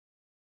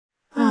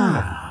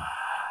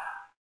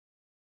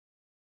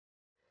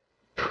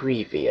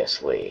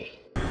Previously.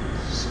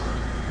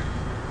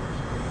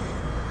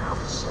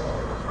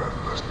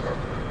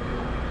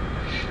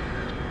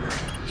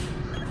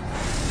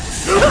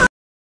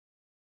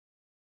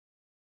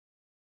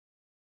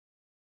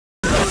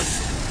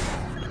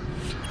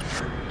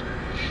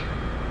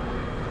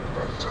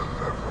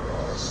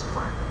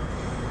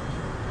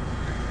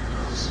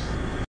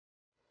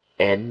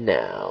 And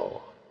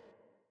now.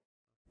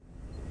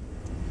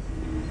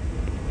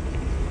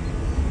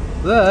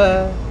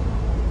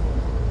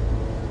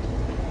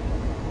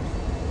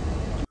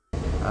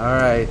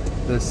 Alright,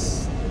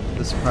 this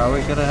is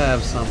probably gonna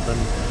have something.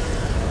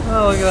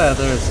 Oh, look at that,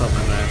 there is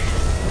something there.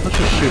 Let's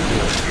just shoot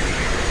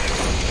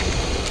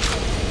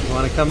you. You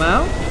wanna come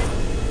out?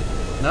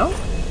 No?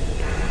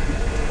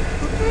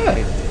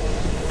 Okay.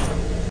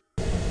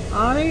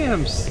 I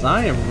am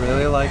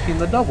really liking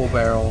the double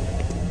barrel.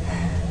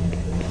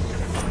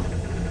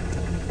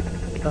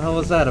 What the hell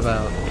was that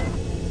about?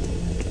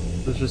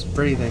 It was just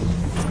breathing.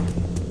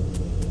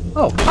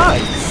 Oh, hi!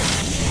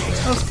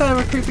 That was kind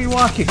of a creepy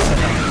walking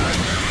sound.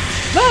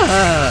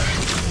 Ah!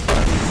 I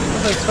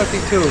was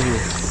expecting two of you.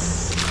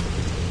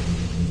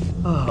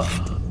 Oh.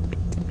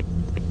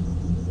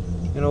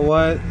 You know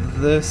what?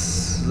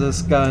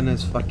 This gun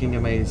is fucking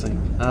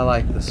amazing. I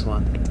like this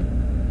one.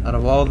 Out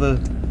of all the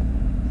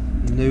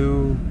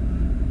new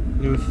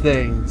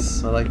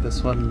things, I like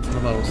this one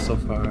the most so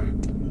far.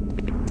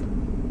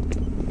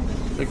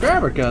 The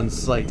grabber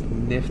gun's like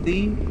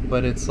nifty,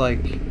 but it's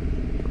like, I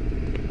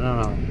don't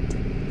know,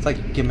 it's like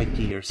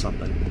gimmicky or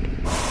something.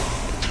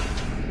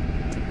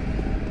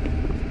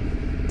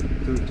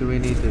 Do we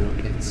need to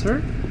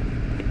insert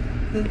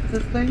the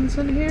things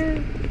in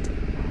here?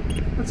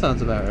 That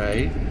sounds about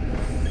right.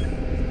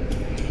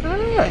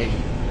 Alright.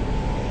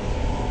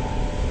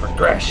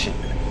 Progression.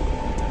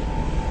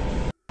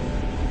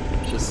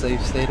 Just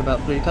save state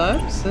about 3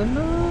 times, and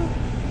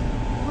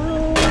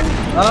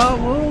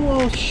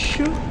we'll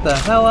shoot the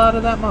hell out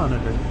of that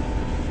monitor.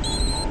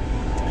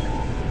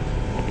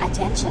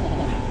 Attention.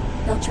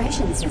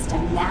 Filtration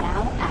system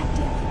now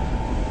active.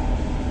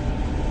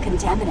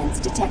 Contaminants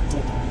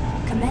detected.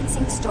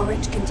 Commencing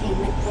storage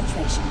containment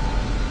filtration.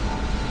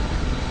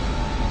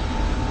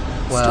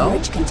 Well,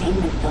 storage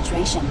containment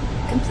filtration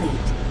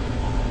complete.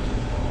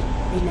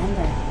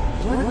 Remember,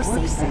 work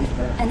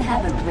safer and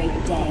have a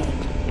great day.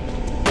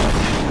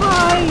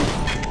 hi!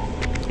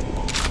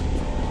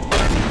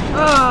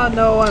 Ah,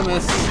 no, I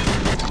missed.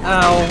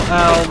 Ow,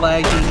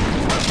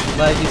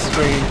 laggy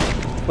screen.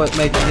 But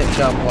making it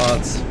jump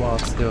while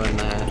it's doing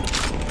that.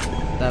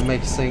 That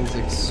makes things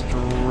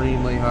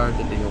extremely hard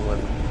to deal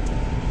with.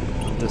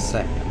 I'm just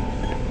saying.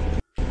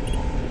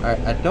 Alright,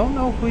 I don't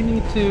know if we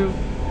need to...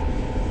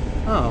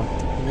 Oh,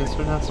 I guess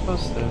we're not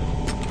supposed to.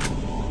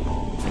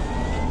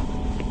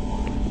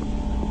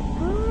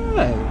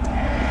 Alright.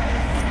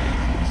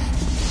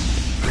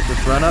 We'll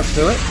just run up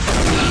to it,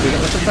 shoot it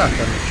with the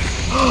shotgun.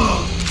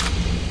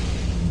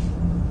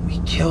 We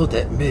killed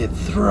it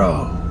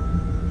mid-throw.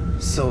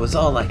 So it was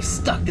all like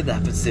stuck in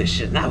that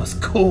position. That was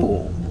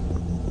cool.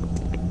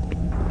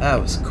 That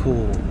was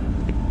cool.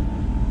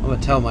 I'm gonna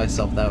tell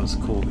myself that was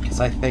cool because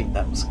I think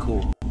that was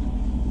cool.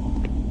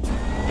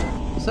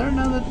 Is there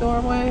another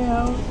doorway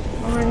out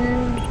over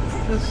here?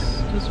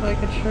 Just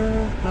making sure.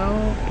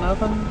 No,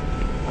 nothing.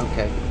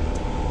 Okay.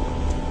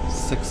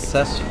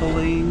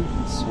 Successfully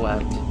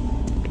swept.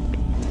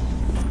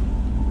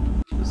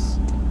 Just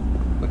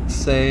quick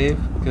save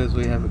because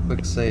we have a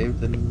quick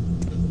save in,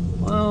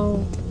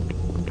 well,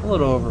 a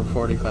little over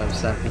 45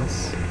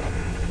 seconds.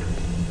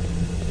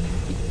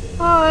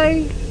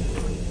 Hi!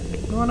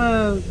 You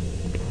wanna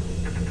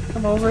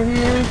come over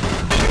here?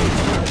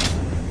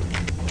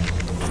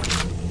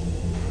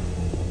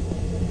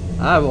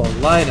 I will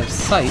line of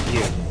sight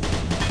you.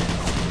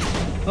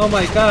 Oh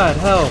my god,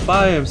 help!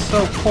 I am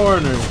so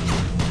cornered.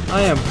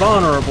 I am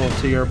vulnerable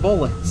to your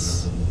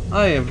bullets.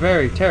 I am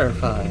very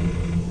terrified.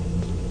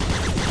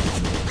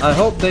 I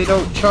hope they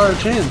don't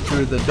charge in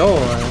through the door.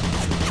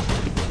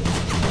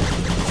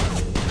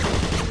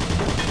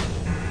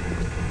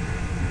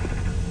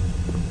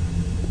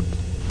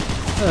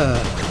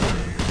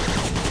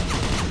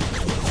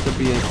 Could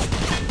be a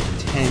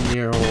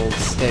 10-year-old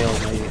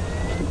stalemate.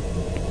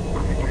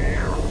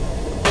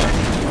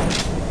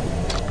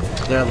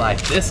 They're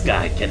like, this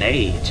guy can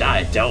age,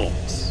 I don't.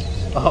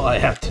 All I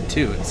have to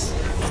do is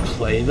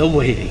play the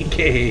waiting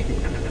game.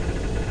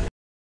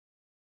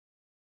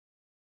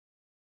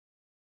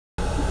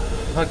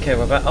 Okay,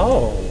 what about...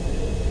 Oh!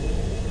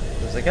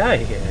 There's a guy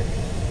here.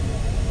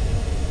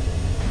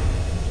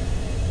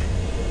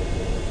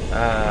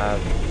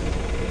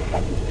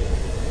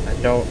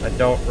 I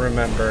don't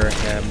remember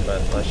him,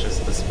 but let's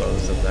just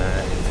dispose of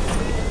that.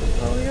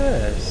 Oh, look at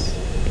this.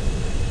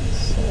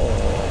 So...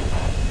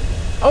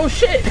 Oh,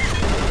 shit!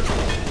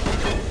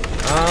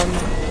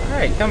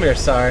 Alright, come here,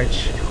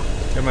 Sarge.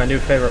 You're my new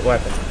favorite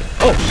weapon.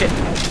 Oh, shit!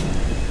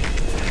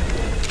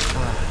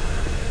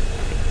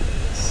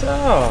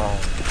 So...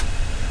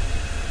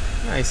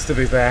 Nice to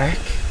be back.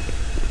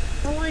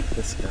 I like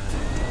this guy.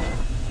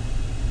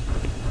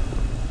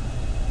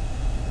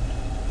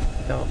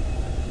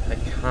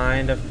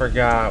 kind of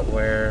forgot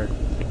where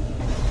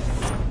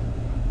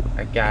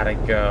I gotta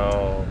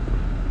go.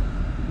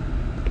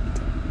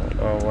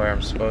 Or where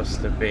I'm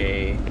supposed to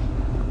be.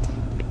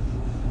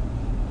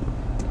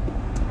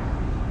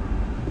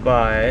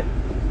 But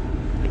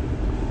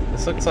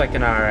this looks like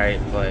an alright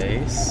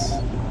place.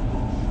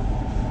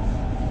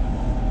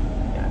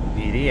 Got a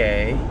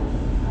PDA.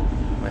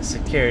 My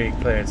security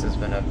clearance has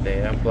been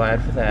updated. I'm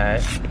glad for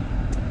that.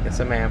 Get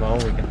some ammo.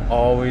 We can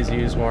always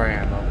use more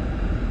ammo.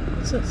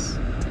 What's this?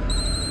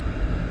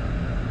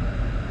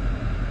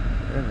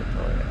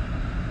 Inventory.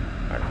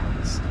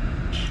 Article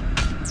storage.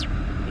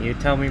 Can you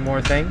tell me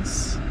more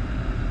things?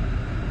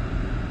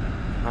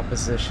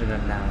 Composition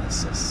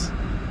analysis.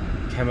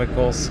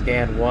 Chemical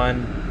scan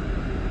 1.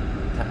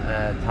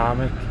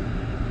 Atomic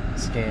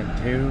scan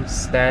 2.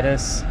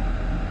 Status.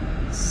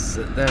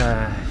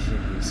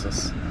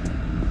 Useless.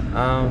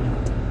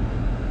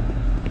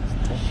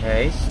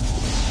 Okay.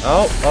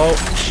 Oh,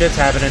 shit's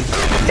happening.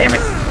 Damn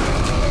it!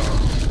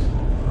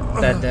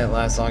 That didn't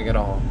last long at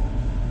all.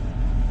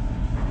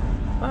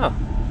 Oh.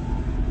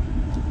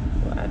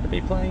 Glad to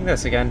be playing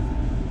this again.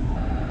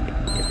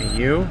 Give me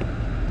you.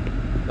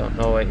 Don't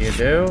know what you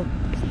do.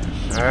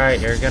 Alright,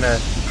 you're gonna...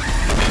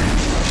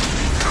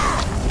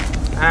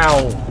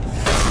 Ow!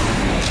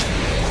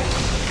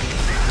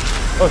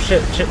 Oh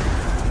shit.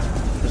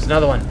 There's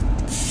another one.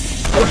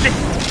 Oh shit!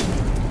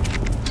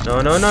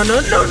 No.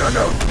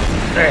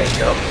 There you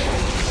go.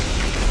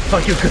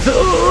 Fuck you,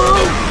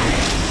 Cthulhu!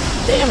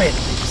 Damn it!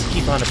 Just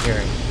keep on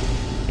appearing.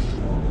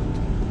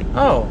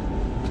 Oh,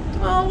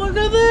 look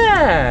at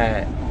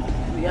that!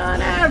 We got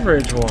an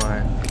average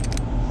one.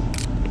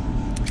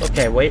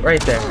 Okay, wait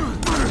right there.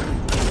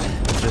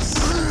 Just...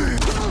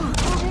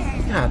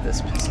 God,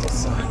 this pistol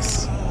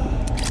sucks.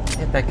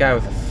 Hit that guy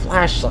with a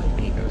flashlight and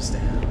he goes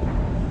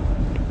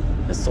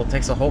down. Pistol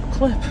takes a whole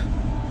clip.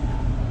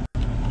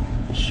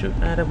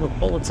 Shooting at him with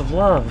bullets of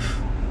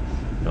love.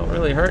 Don't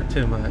really hurt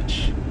too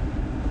much.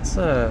 Let's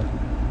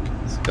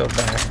go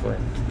back with...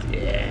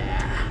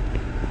 Yeah.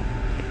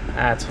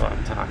 That's what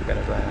I'm talking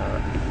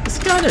about. This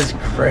gun is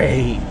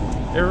great.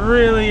 It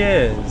really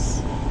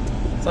is.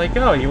 It's like,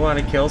 oh, you want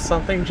to kill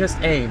something? Just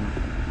aim.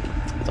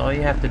 That's all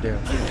you have to do.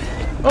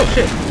 Oh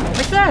shit!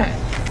 Like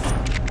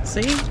that!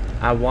 See?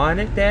 I want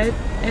it dead,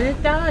 and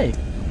it died.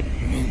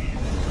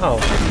 Oh.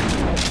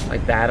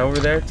 Like that over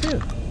there,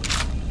 too.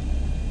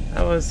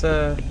 That was,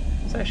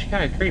 it's actually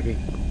kind of creepy.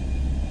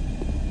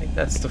 I think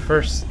that's the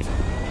first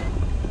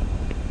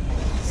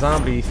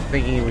zombie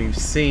thingy we've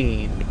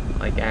seen,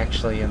 like,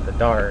 actually in the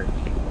dark.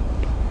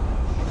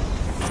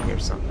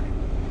 Here's something.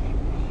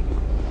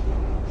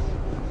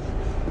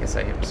 I guess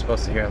I'm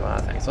supposed to hear a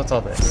lot of things. What's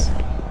all this?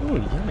 Ooh,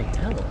 yummy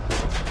hell.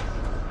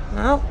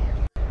 Well,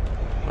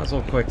 might as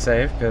well quick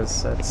save,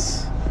 because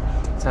that's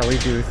how we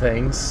do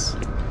things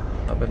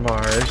up in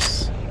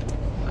Mars.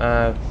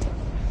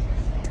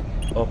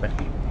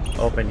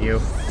 Open you.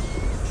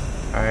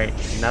 Alright,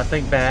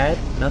 nothing bad.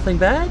 Nothing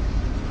bad?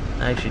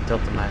 I actually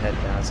tilted my head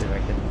down so I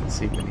can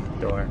see beneath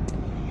the door.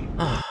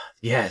 Ah,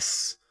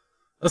 yes.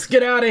 Let's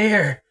get out of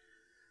here.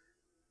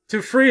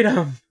 To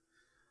freedom.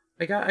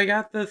 I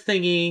got the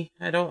thingy.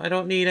 I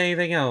don't need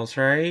anything else,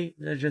 right?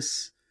 I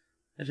just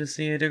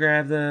needed to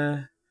grab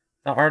the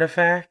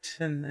artifact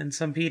and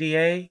some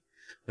PDA.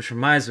 Which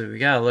reminds me, we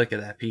gotta look at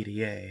that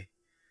PDA.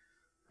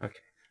 Okay.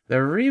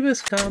 The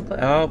Rebus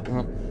complex. Oh,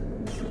 well,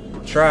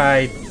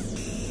 tried.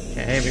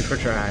 Can't hate me for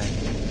trying.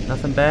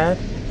 Nothing bad?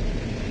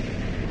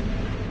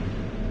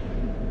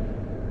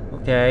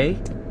 Okay.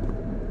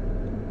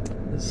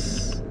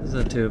 This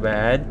isn't too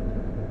bad.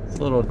 It's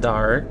a little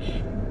dark.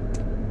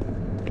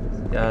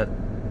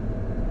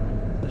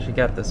 She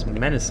got this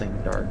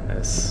menacing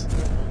darkness.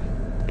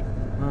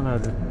 I don't know.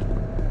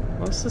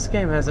 Most of this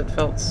game hasn't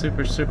felt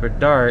super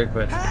dark,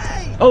 but...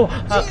 Hey! Oh!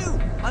 You!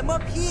 I'm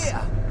up here!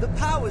 The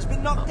power's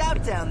been knocked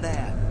out down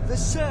there! The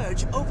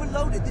surge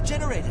overloaded the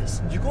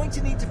generators. You're going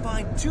to need to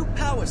find 2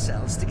 power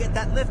cells to get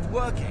that lift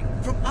working.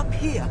 From up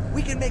here,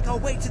 we can make our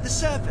way to the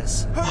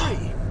surface.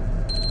 Hurry!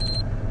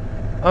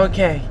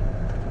 Okay.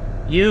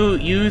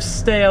 You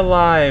stay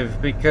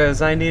alive,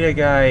 because I need a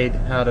guide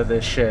out of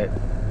this shit.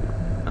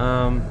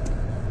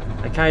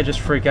 I kinda just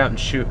freak out and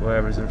shoot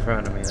whatever's in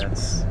front of me.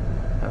 That's...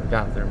 I've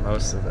gotten through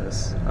most of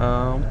this.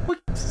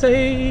 Quick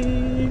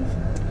save!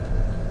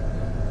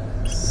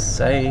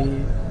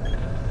 Save.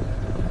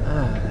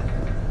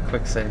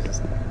 Quick save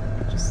is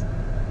just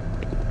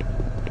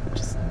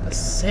a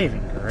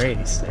saving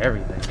grace to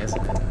everything,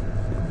 isn't it?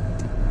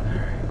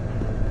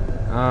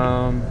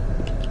 Alright.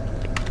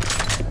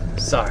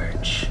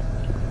 Sarge.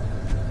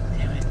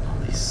 Damn it, all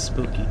these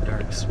spooky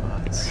dark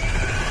spots.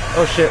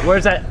 Oh shit,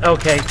 where's that?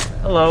 Okay,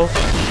 hello.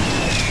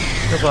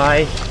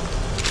 Goodbye.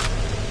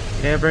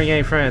 You didn't bring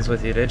any friends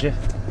with you, did you?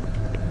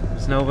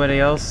 There's nobody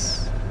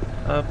else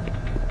up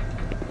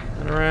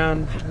and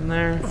around in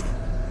there?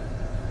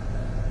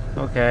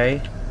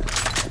 Okay.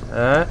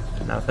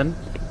 Nothing.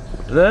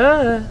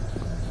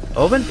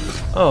 Open?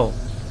 Oh.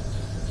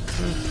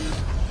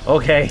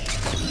 Okay.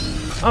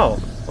 Oh,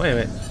 wait a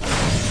minute.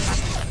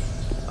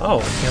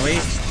 Oh, can we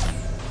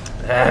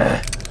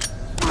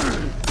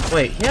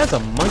Wait, he has a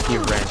monkey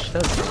wrench,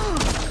 doesn't he?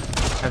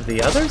 Have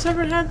the others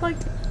ever had, like,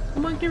 a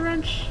monkey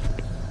wrench?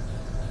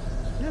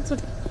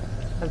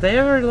 Have they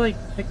ever, like,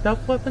 picked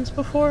up weapons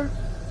before?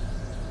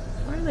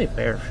 Why are they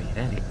bare feet,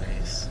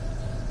 anyways?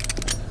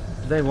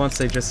 Once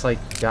they just, like,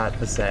 got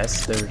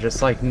possessed, they were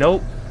just like,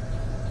 nope.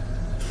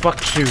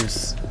 Fuck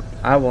shoes.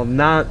 I will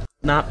not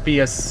be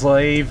a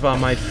slave on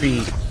my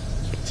feet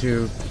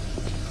to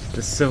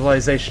the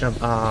civilization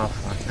of... Ah,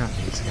 fuck, not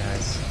these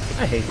guys.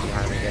 I hate the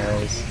army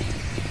guys.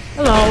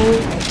 Hello!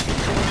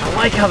 I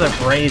like how their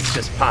braids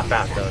just pop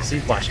out, though. See,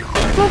 watch.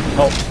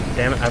 Oh,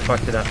 damn it, I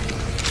fucked it up.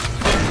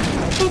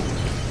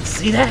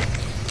 See that?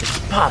 It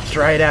just pops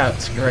right out.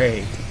 It's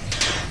great.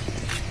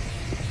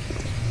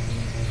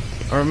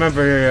 I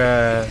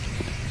remember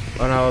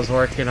when I was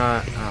working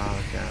on... Oh,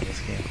 God,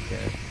 this game's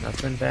good.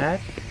 Nothing bad?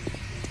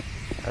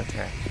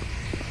 Okay.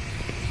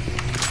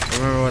 I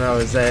remember when I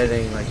was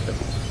editing, like, the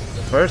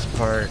first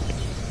part...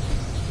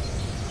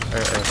 Or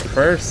the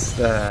first,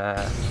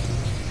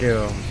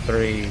 Doom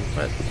 3,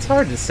 but it's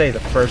hard to say the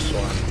first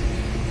one.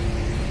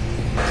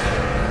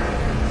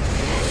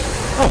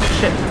 Oh,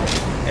 shit.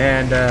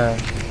 And,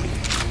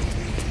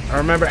 I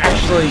remember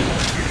actually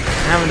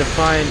having to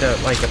find,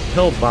 like, a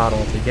pill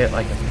bottle to get,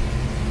 like, a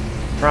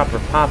proper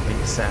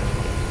popping sound.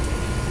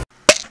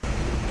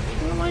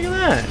 Well, look at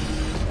that.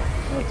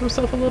 Left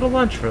himself a little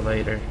lunch for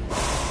later.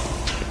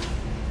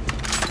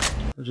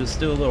 We'll just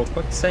do a little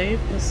quick save.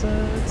 That's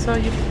how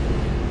you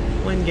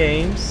win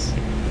games.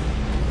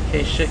 In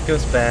case shit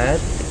goes bad.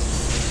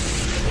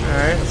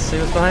 Alright, let's see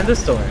what's behind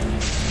this door.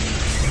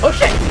 Oh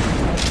shit!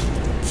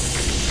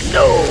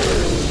 No!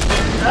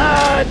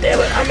 Ah, damn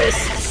it, I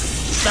missed!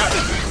 Stop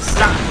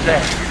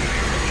there!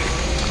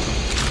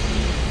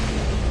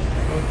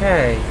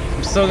 Okay,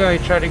 I'm still gonna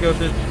try to go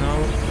through... No.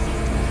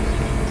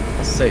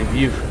 I'll save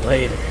you for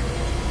later.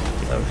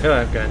 So I feel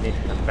like I'm gonna need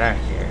to come back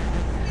here.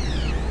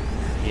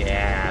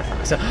 Yeah, I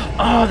thought so.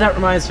 Oh, that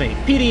reminds me.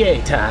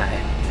 PDA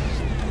time!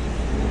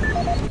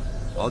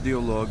 Audio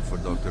log for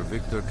Dr.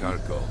 Victor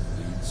Karkov,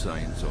 lead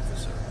science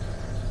officer.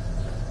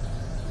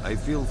 I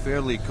feel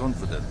fairly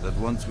confident that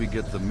once we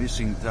get the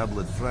missing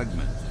tablet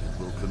fragment, it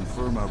will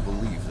confirm our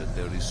belief that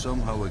there is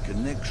somehow a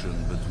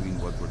connection between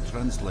what we're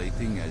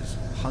translating as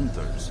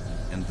hunters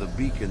and the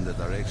beacon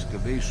that our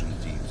excavation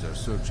teams are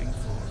searching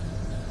for.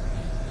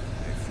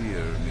 I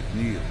fear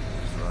McNeil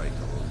was right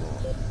all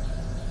along.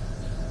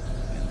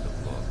 End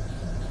of log.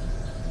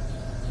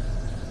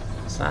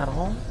 Is that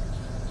all?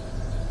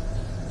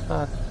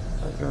 Thought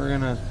you were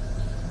gonna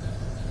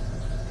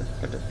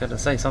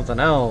say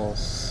something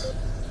else.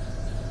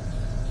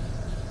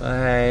 But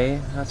hey,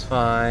 that's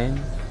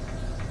fine.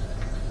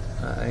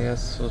 I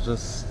guess we'll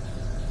just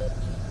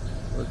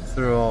look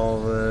through all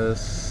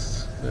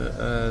this.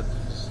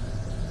 Just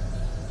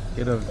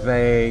get a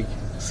vague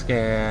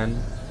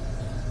scan,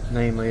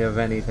 namely of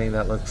anything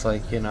that looks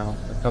like, you know,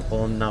 a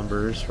couple of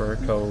numbers for a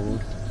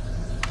code,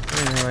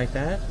 anything like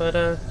that. But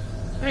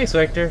thanks,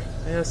 Victor.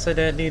 I guess I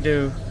didn't need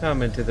to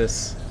come into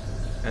this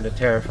kind of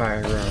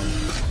terrifying room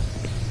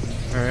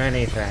or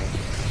anything.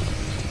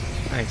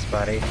 Thanks,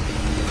 buddy.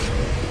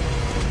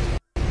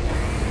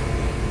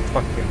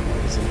 Fuck your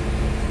poison.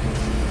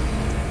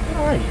 What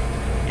are you?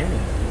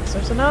 Anyways,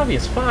 there's an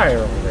obvious fire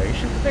over there. You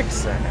should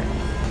fix that.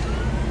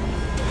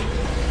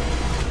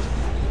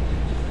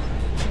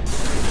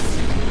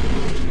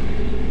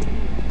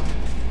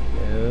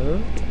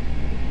 No.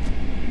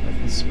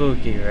 Nothing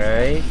spooky,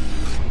 right?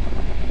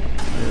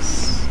 This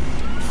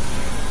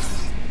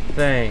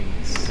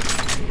things.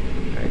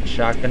 Alright,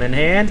 shotgun in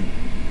hand.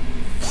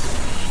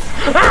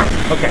 Ah!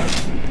 Okay.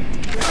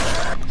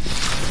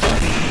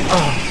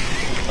 Oh.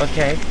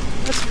 Okay.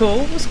 That's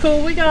cool. That's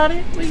cool. We got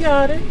it. We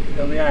got it.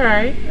 It'll be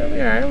alright. It'll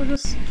be alright. We'll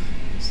just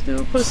do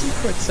a pussy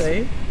quick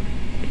save.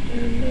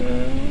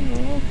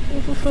 And,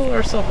 we'll fulfill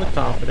ourselves with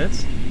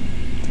confidence.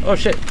 Oh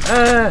shit.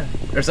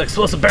 There's an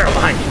explosive barrel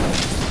behind you.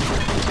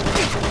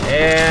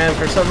 And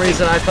for some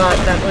reason I thought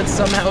that would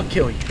somehow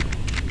kill you.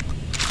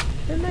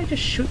 Didn't I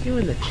just shoot you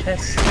in the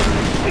chest?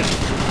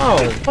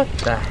 Oh, what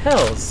the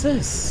hell is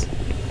this?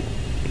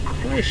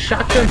 How many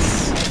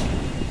shotguns?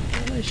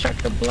 How many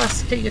shotgun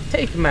blasts can you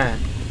take, man?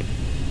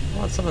 I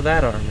want some of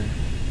that armor.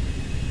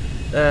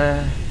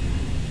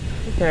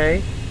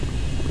 Okay.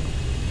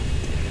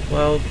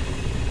 Well,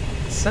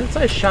 since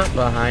I shot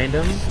behind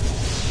him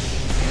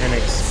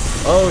and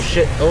oh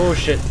shit, oh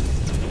shit.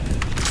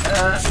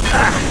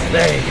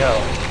 There you go.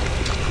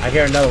 I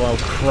hear another one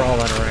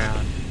crawling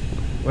around.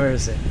 Where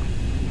is it?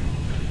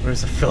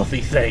 Where's the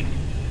filthy thing?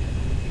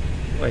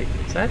 Wait,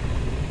 is that?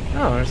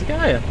 Oh, there's a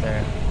guy up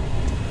there.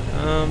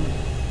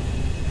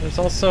 There's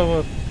also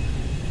a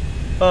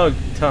bug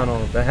tunnel.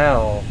 What the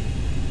hell?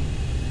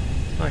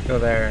 Let's not go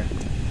there.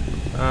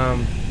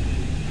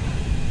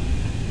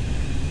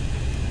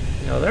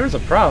 You know, there was a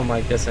problem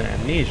like this in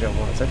Amnesia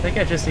once. I think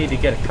I just need to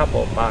get a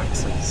couple of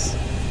boxes.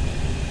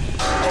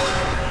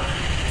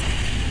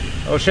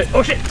 Oh shit!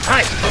 Oh shit!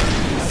 Hi!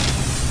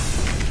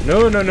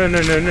 No, no, no,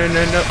 no, no, no,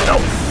 no, no! No!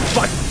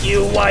 Fuck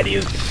you! Why do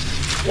you?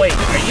 Wait,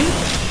 are you?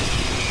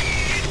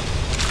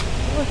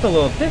 look a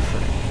little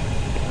different.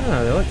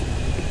 Oh, they look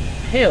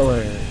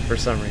paler for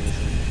some reason.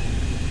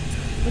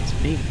 What's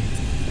beeping?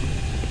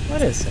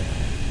 What is that?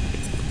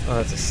 Oh,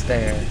 that's a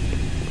stair. I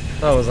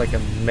thought it was like a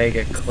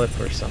mega clip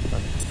or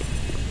something.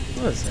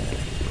 What is that?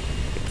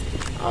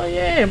 Oh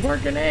yeah, more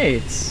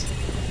grenades.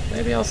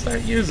 Maybe I'll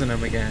start using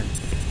them again.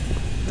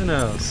 Who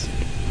knows?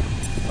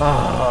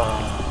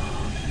 Oh.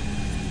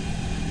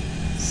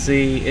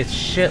 See, it's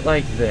shit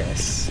like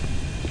this.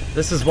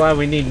 This is why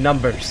we need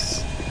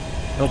numbers.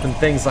 Open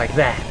things like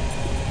that.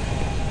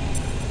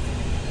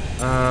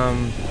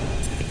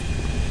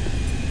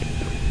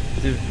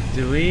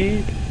 Do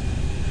we?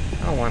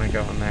 I don't want to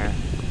go in there.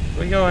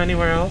 Do we go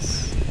anywhere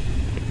else?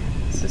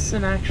 Is this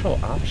an actual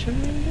option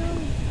we can go?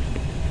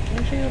 Can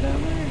we go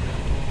down there?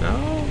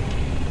 No?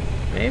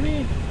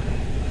 Maybe?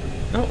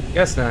 Nope,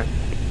 guess not.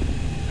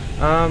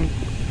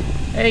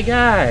 Hey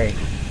guy!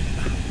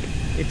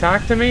 You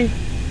talk to me?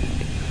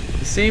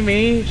 You see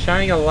me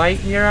shining a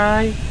light in your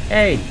eye?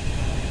 Hey!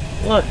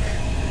 Look!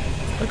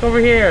 Look over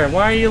here!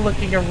 Why are you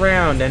looking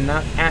around and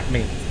not at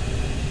me?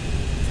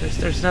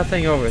 There's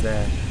nothing over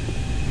there.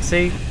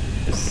 See?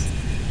 It's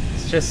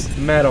just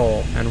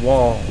metal and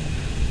wall.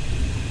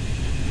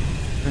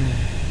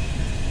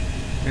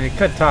 And it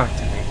could talk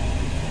to me.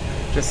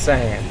 Just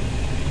saying.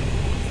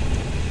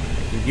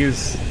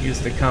 Use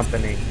the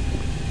company.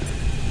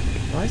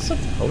 Am I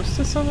supposed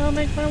to somehow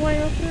make my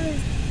way up there?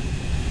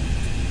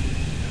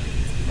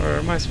 Or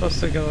am I supposed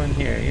to go in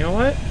here? You know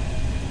what?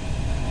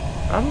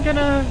 I'm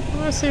gonna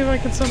see if I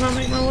can somehow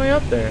make my way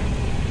up there.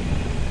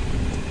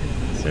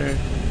 Is there...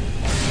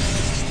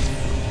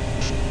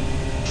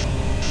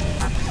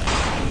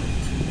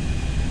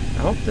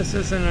 I hope this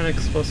isn't an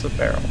explosive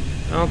barrel.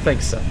 I don't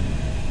think so.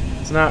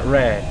 It's not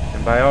red,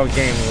 and by all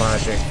game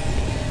logic,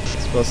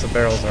 explosive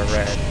barrels are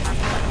red.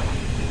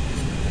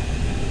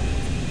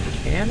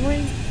 Can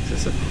we? Is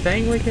this a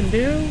thing we can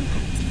do?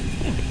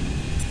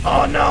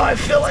 Oh no, I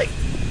feel like...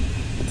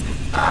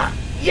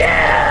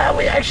 yeah!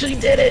 We actually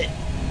did it!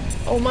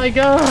 Oh my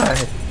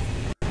god!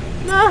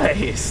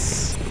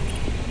 Nice!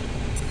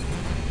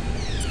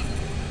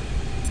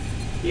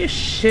 You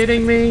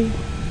shitting me?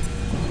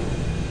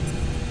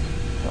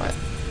 What?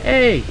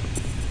 Hey!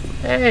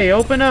 Hey,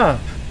 open up!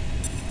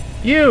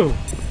 You!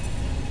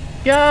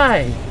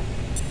 Guy!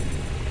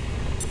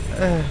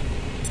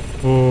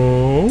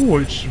 Oh,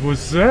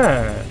 what's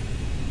that?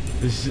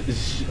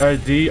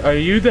 Are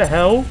you the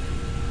help?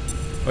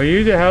 Are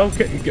you the help?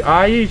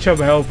 I need some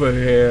help in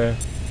here.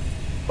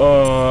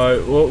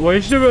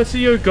 Where's the rest of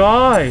your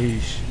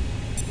guys?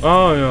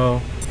 Oh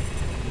no.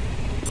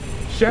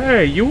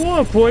 Say, you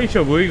wanna play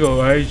some League of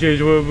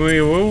Legends with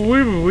me?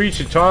 We've reached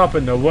the top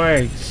in the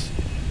ranks.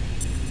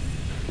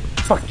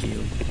 Fuck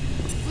you.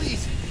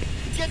 Please,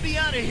 get me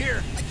out of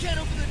here. I can't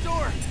open the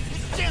door.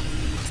 It's jammed.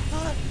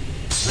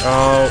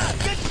 Oh.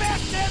 Get back,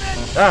 damn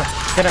it!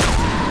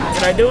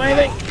 Can I do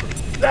anything?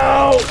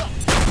 No!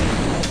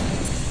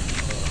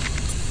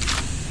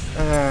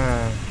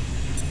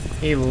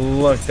 He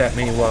looked at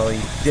me while he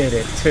did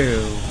it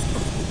too.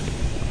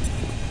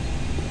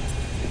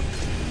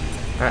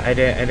 I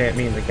didn't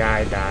mean the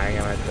guy dying.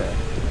 I meant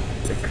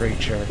the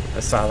creature. I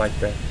saw like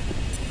the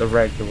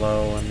red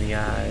glow in the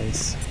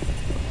eyes.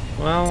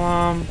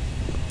 Well,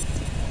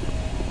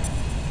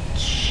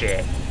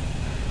 shit.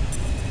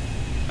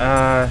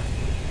 I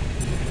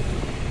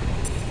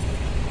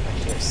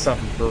hear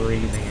something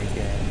breathing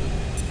again.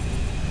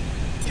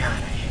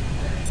 God, I hate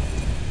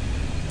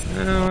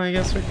that. Well, I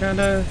guess we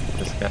kinda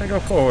just gotta go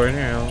forward, you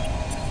know.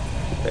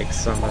 Take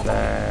some of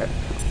that.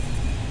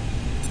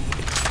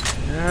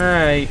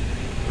 Alright.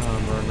 Oh,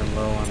 I'm running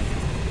low on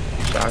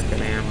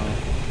shotgun ammo.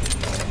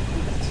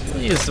 So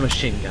we'll use the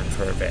machine gun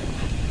for a bit.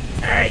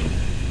 Alright.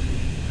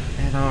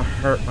 And I'll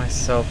hurt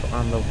myself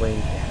on the way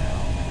down.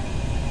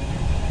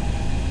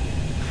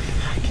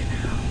 Fucking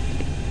hell.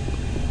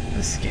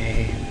 This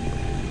game.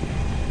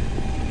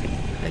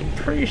 I'm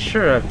pretty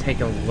sure I've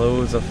taken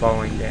loads of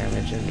falling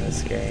damage in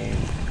this game.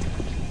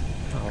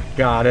 Oh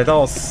god, it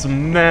all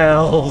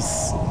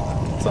smells!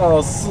 It's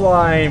all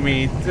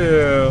slimy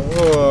too.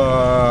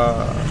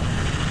 Ugh.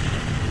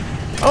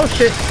 Oh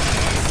shit!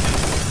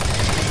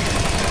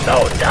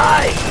 No,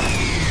 die!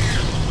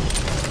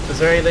 Is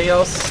there anything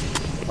else?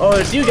 Oh,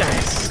 there's you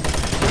guys!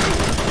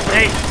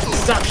 Hey,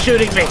 stop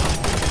shooting me!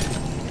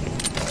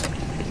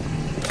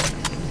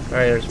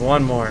 Alright, there's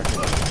one more.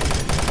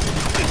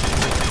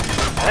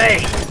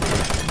 Hey!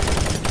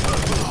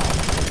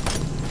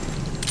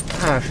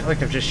 Ah, I feel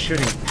like I'm just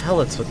shooting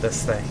pellets with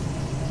this thing.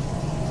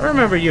 I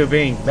remember you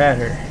being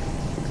better.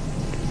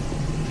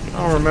 I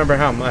don't remember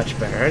how much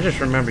better. I just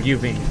remember you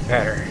being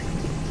better.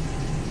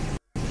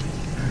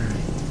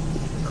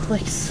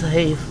 Click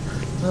save.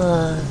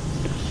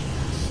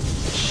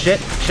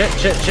 Shit.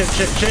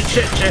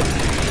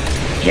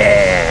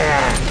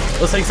 Yeah!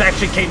 Those things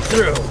actually came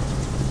through.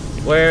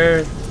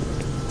 Where?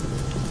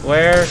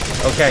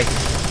 Okay.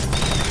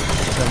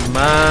 Come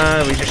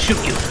on, we just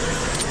shoot you.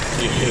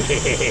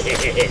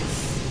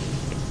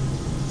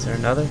 Is there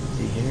another?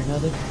 Do you hear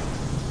another? I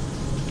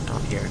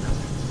don't hear another.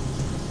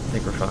 I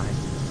think we're fine.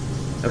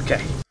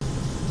 Okay.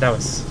 That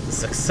was a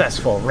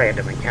successful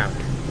random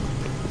encounter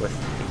with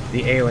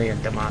the alien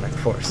demonic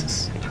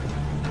forces.